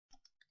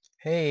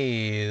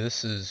Hey,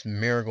 this is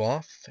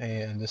Miragloff,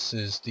 and this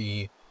is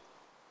the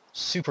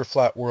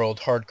Superflat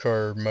World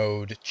Hardcore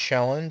Mode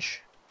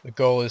Challenge. The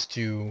goal is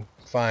to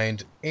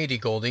find 80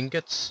 gold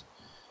ingots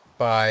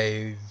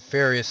by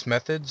various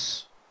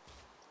methods,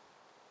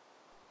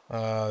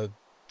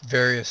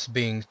 various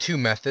being two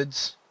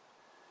methods,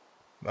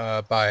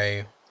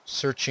 by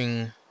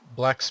searching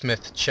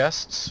blacksmith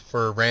chests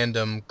for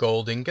random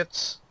gold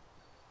ingots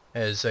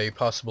as a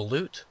possible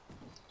loot,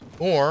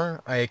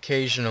 or I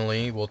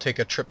occasionally will take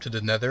a trip to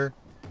the Nether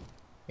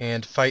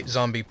and fight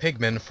zombie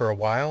pigmen for a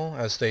while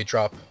as they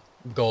drop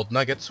gold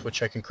nuggets,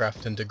 which I can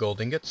craft into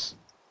gold ingots.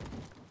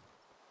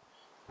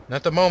 And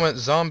at the moment,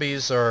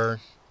 zombies are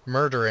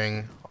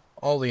murdering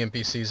all the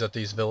NPCs at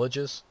these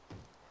villages.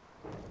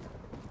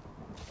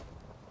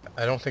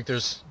 I don't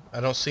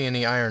see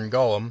any iron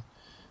golem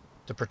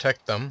to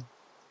protect them,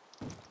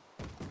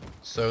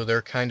 so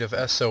they're kind of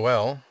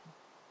SOL,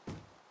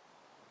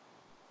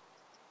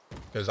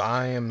 because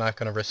I am not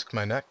going to risk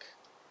my neck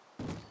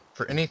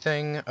for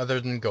anything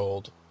other than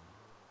gold.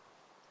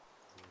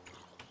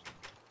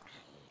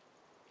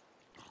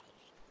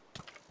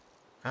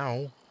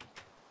 Ow.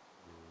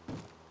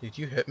 Did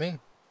you hit me?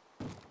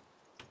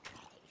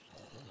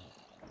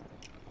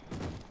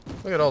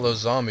 Look at all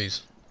those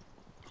zombies.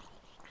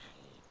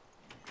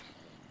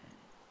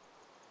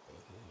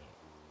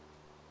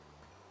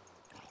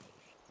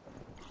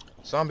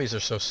 Zombies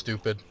are so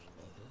stupid.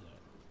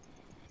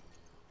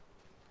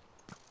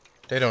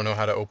 They don't know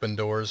how to open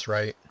doors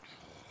right.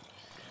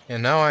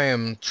 And now I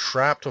am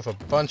trapped with a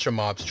bunch of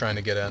mobs trying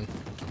to get in.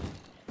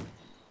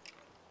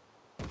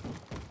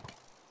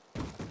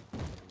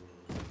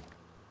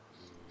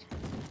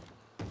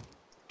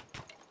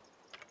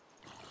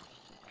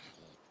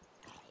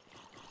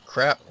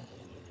 Crap.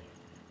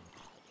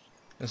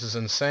 This is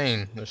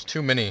insane. There's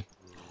too many.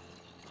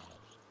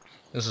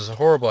 This is a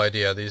horrible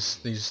idea.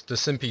 This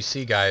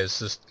NPC guy is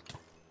just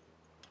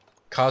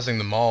causing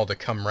them all to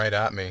come right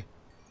at me.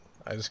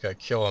 I just gotta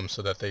kill them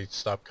so that they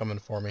stop coming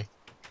for me.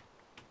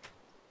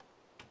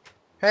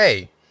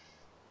 Hey!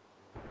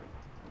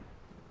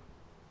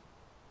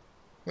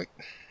 Wait.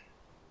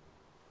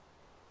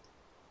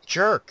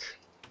 Jerk!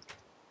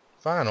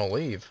 Fine, I'll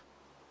leave.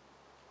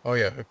 Oh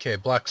yeah, okay,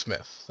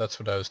 blacksmith. That's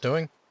what I was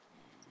doing.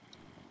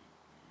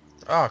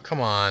 Oh,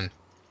 come on.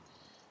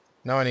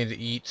 Now I need to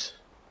eat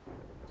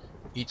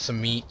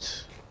some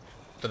meat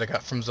that I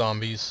got from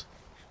zombies.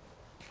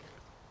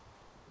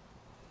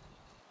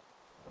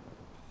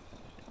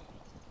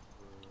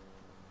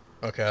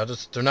 Okay,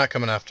 they're not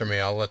coming after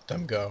me. I'll let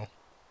them go.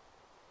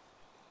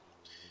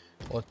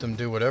 Let them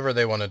do whatever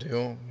they want to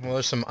do. Well,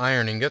 there's some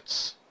iron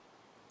ingots.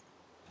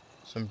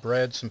 Some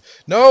bread,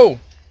 No!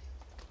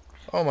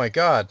 Oh my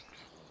god.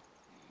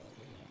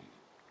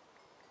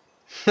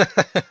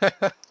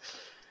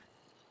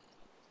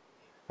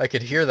 I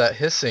could hear that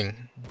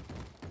hissing.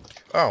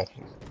 Oh,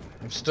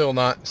 I'm still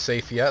not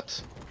safe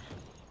yet.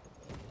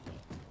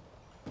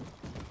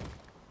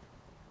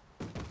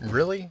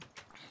 Really?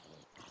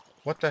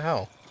 What the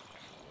hell?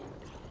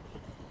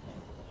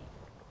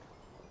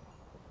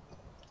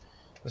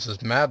 This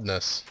is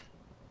madness.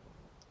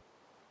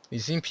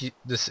 These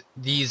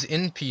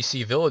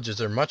NPC villages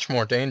are much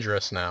more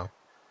dangerous now.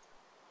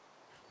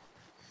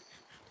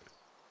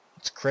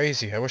 It's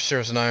crazy. I wish there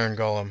was an iron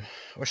golem.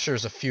 I wish there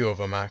was a few of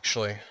them,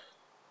 actually.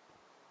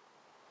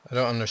 I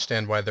don't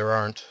understand why there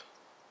aren't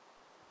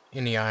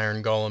any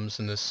iron golems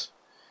in this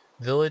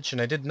village,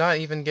 and I did not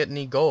even get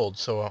any gold,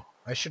 so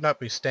I should not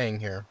be staying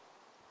here.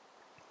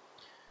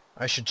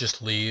 I should just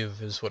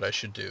leave, is what I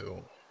should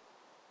do.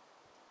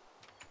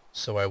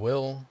 So I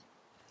will.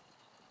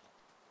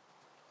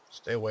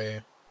 Stay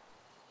away.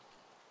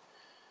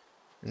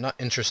 I'm not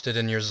interested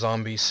in your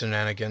zombie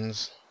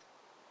shenanigans.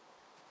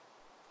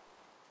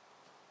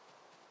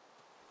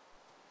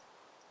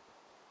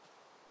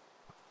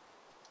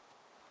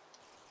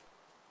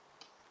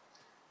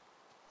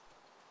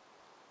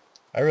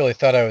 I really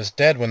thought I was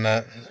dead when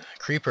that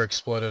creeper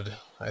exploded.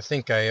 I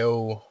think I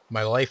owe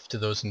my life to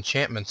those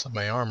enchantments on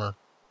my armor.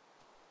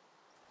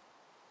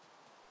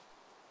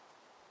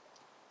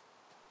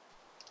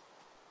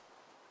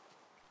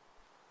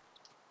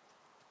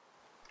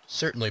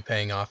 Certainly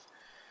paying off.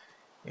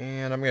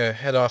 And I'm going to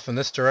head off in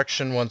this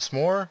direction once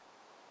more.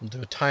 I'll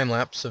do a time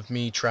lapse of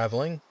me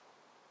traveling.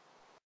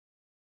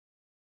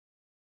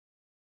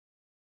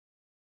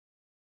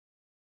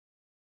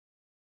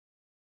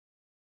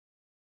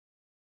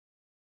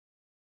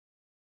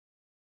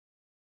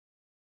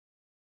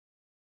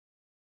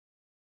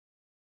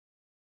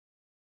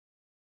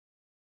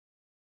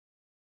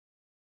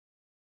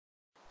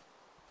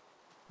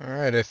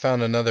 Alright, I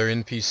found another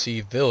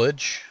NPC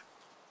village.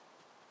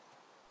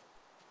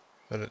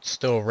 But it's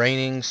still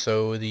raining,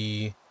 so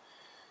the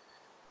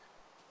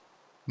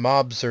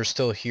mobs are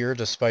still here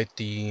despite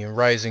the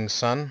rising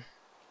sun.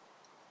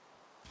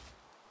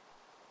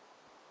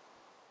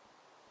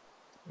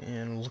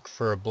 And look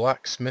for a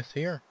blacksmith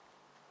here.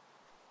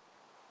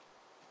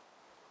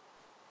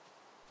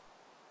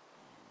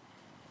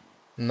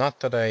 Not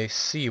that I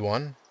see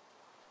one.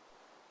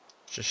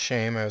 It's a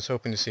shame. I was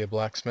hoping to see a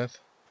blacksmith.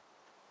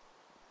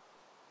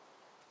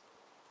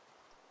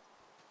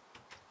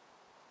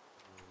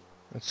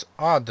 It's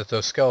odd that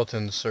those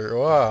skeletons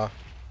are...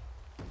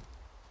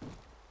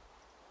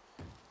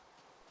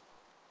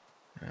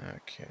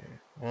 Okay,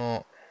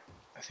 well,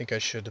 I think I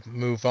should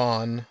move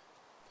on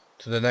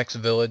to the next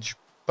village,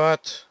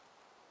 but...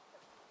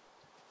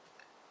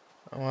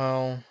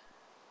 Well...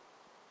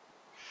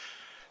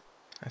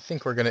 I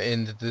think we're gonna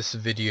end this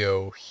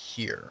video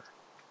here.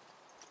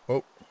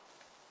 Oh.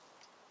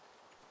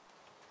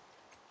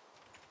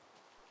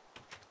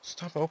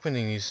 Stop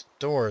opening these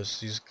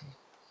doors.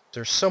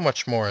 They're so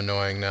much more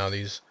annoying now,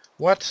 these...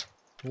 What?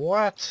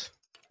 What?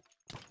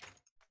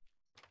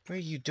 What are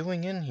you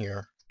doing in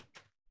here?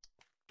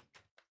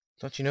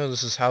 Don't you know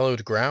this is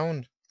hallowed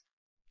ground?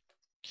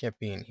 Can't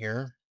be in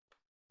here.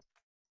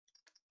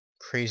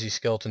 Crazy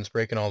skeletons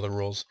breaking all the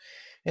rules.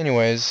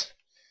 Anyways,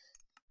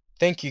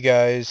 thank you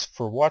guys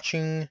for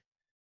watching,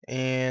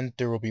 and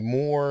there will be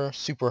more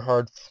super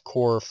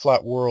hardcore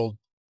flat world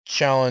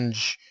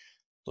challenge.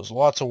 There's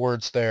lots of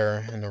words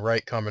there in the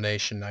right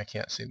combination I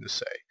can't seem to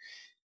say.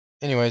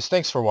 Anyways,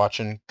 thanks for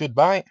watching.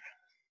 Goodbye.